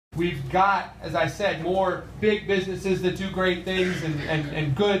We've got, as I said, more big businesses that do great things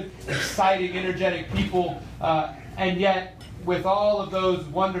and good, exciting, energetic people. And yet, with all of those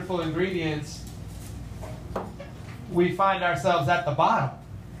wonderful ingredients, we find ourselves at the bottom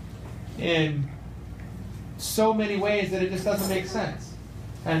in so many ways that it just doesn't make sense.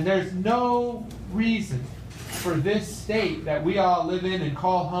 And there's no reason for this state that we all live in and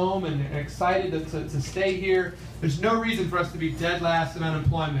call home and excited to stay here. There's no reason for us to be dead last in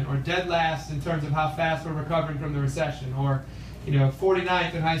unemployment or dead last in terms of how fast we're recovering from the recession, or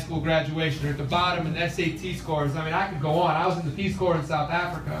 49th in high school graduation, or at the bottom in SAT scores. I mean, I could go on. I was in the Peace Corps in South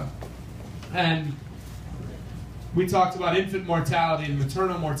Africa, and we talked about infant mortality and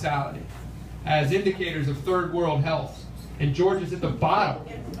maternal mortality as indicators of third world health. And Georgia's at the bottom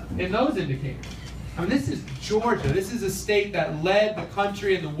in those indicators. I mean, this is Georgia. This is a state that led the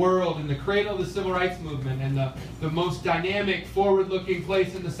country and the world in the cradle of the civil rights movement, and the most dynamic, forward-looking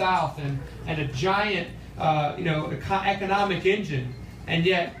place in the South, and a giant, economic engine. And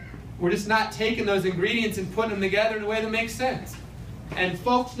yet, we're just not taking those ingredients and putting them together in a way that makes sense. And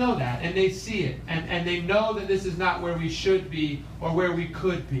folks know that, and they see it, and they know that this is not where we should be or where we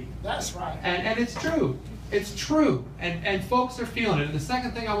could be. That's right. And it's true. It's true, and folks are feeling it. And the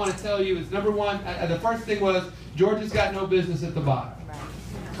second thing I want to tell you is, number one, the first thing was, Georgia's got no business at the bottom.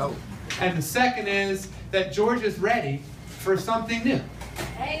 Oh. And the second is that Georgia's ready for something new.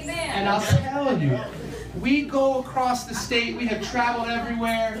 Amen. And I'll tell you, we go across the state, we have traveled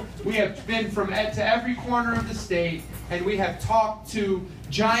everywhere, we have been to every corner of the state, and we have talked to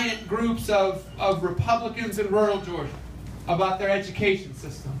giant groups of Republicans in rural Georgia about their education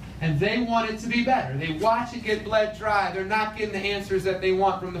system. And they want it to be better. They watch it get bled dry. They're not getting the answers that they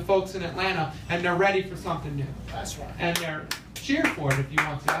want from the folks in Atlanta, and they're ready for something new. That's right. And they're cheer for it if you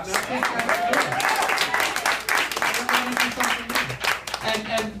want to. I mean, I think that's good. They're ready for something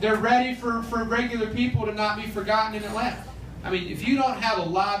new. And they're ready for regular people to not be forgotten in Atlanta. I mean, if you don't have a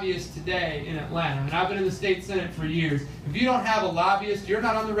lobbyist today in Atlanta, and I've been in the state Senate for years, if you don't have a lobbyist, you're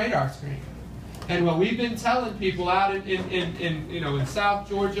not on the radar screen. And what we've been telling people out in South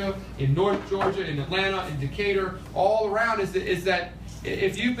Georgia, in North Georgia, in Atlanta, in Decatur, all around is that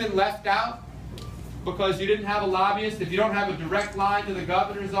if you've been left out because you didn't have a lobbyist, if you don't have a direct line to the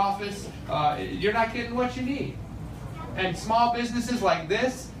governor's office, you're not getting what you need. And small businesses like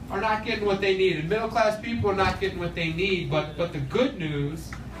this are not getting what they need. And middle-class people are not getting what they need. But the good news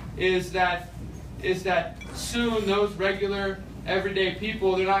is that soon those regular, everyday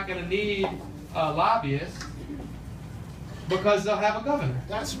people, they're not going to need lobbyists, because they'll have a governor.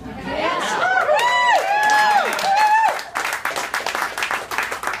 That's right.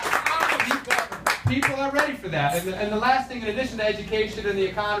 People are ready for that. And the last thing, in addition to education and the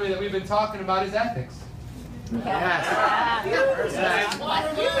economy that we've been talking about, is ethics.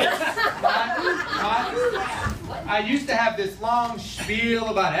 I used to have this long spiel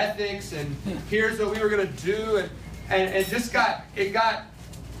about ethics, and here's what we were going to do, and it just got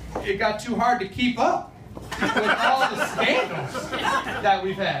too hard to keep up with all the scandals that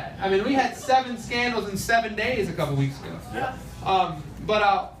we've had. I mean, we had 7 scandals in 7 days a couple weeks ago.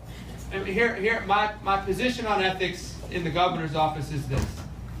 But here, my position on ethics in the governor's office is this: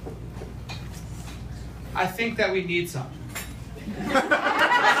 I think that we need something.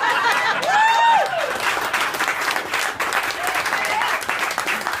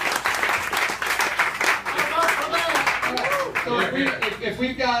 So if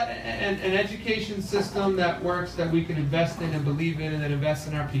we've got an education system that works, that we can invest in and believe in, and that invests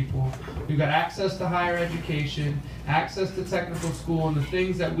in our people, we've got access to higher education, access to technical school, and the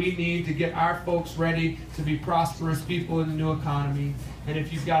things that we need to get our folks ready to be prosperous people in the new economy. And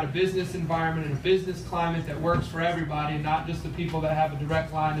if you've got a business environment and a business climate that works for everybody, and not just the people that have a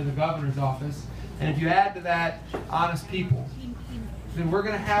direct line to the governor's office, and if you add to that honest people, then we're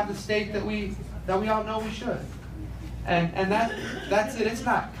going to have the state that we all know we should. And that's it. It's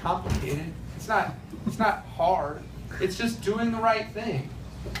not complicated. It's not hard. It's just doing the right thing,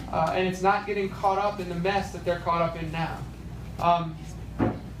 and it's not getting caught up in the mess that they're caught up in now.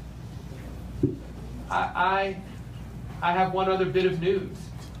 I have one other bit of news,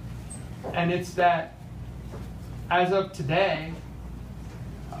 and it's that as of today,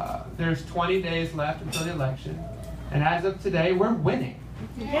 there's 20 days left until the election, and as of today, we're winning.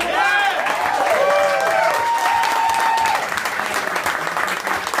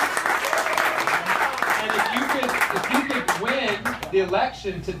 The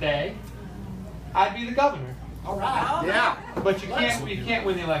election today, I'd be the governor. All right. Yeah. But you can't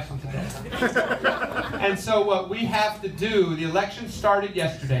win the election today. And so what we have to do, the election started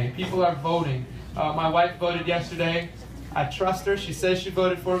yesterday. People are voting. My wife voted yesterday. I trust her. She says she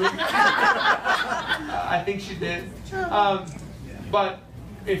voted for me. I think she did. But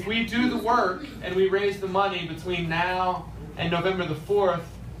if we do the work and we raise the money between now and November the 4th,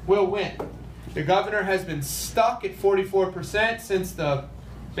 we'll win. The governor has been stuck at 44%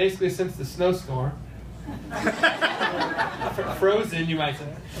 basically since the snowstorm. Frozen, you might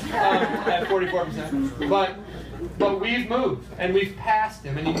say, at 44%. But we've moved, and we've passed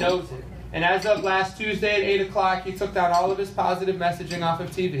him, and he knows it. And as of last Tuesday at 8 o'clock, he took down all of his positive messaging off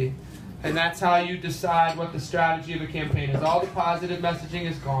of TV. And that's how you decide what the strategy of a campaign is. All the positive messaging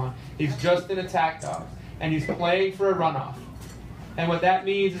is gone. He's just an attack dog. And he's playing for a runoff. And what that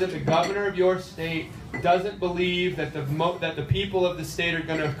means is that the governor of your state doesn't believe that the people of the state are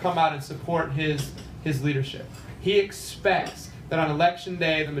going to come out and support his leadership. He expects that on election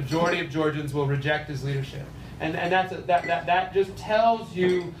day, the majority of Georgians will reject his leadership. And that just tells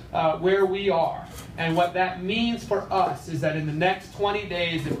you where we are. And what that means for us is that in the next 20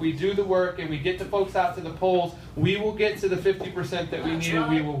 days, if we do the work and we get the folks out to the polls, we will get to the 50% that we need and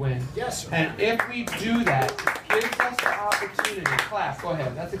we will win. Yes, sir. And if we do that, it gives us the opportunity. Class, go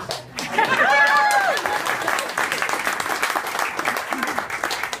ahead. That's exciting.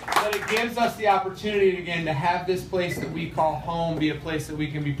 But it gives us the opportunity again to have this place that we call home be a place that we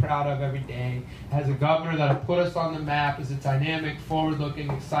can be proud of every day. It has a governor that will put us on the map as a dynamic, forward-looking,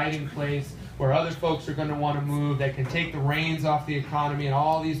 exciting place where other folks are going to want to move, that can take the reins off the economy and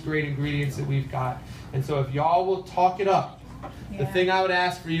all these great ingredients that we've got. And so if y'all will talk it up, the thing I would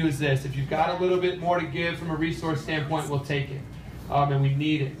ask for you is this. If you've got a little bit more to give from a resource standpoint, we'll take it. And we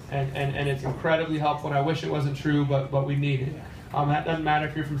need it. And it's incredibly helpful. And I wish it wasn't true, but we need it. That doesn't matter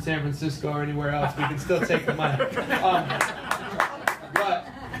if you're from San Francisco or anywhere else. We can still take the money.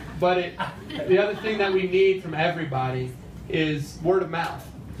 The other thing that we need from everybody is word of mouth.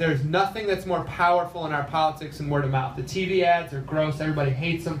 There's nothing that's more powerful in our politics than word of mouth. The TV ads are gross. Everybody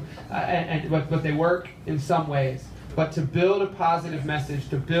hates them. But they work in some ways. But to build a positive message,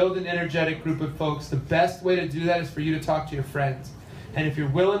 to build an energetic group of folks, the best way to do that is for you to talk to your friends. And if you're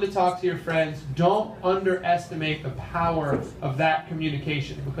willing to talk to your friends, don't underestimate the power of that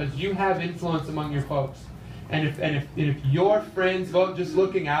communication, because you have influence among your folks. And if your friends vote, just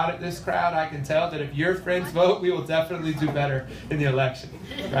looking out at this crowd, I can tell that if your friends vote, we will definitely do better in the election,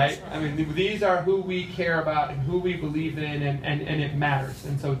 right? I mean, these are who we care about and who we believe in, and it matters.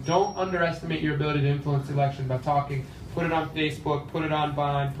 And so don't underestimate your ability to influence the election by talking. Put it on Facebook, put it on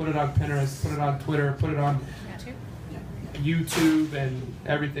Vine, put it on Pinterest, put it on Twitter, put it on YouTube and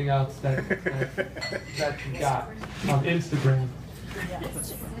everything else that you got. On Instagram.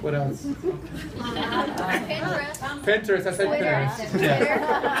 What else? Pinterest. I said Pinterest.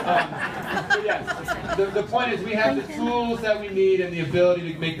 Yeah. The point is we have the tools that we need and the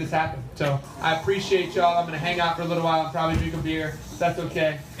ability to make this happen. So I appreciate y'all. I'm going to hang out for a little while and probably drink a beer. That's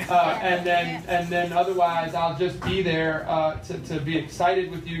okay. And then otherwise I'll just be there to be excited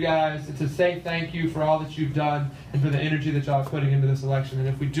with you guys, to say thank you for all that you've done and for the energy that y'all are putting into this election. And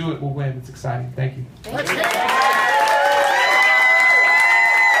if we do it, we'll win. It's exciting. Thank you.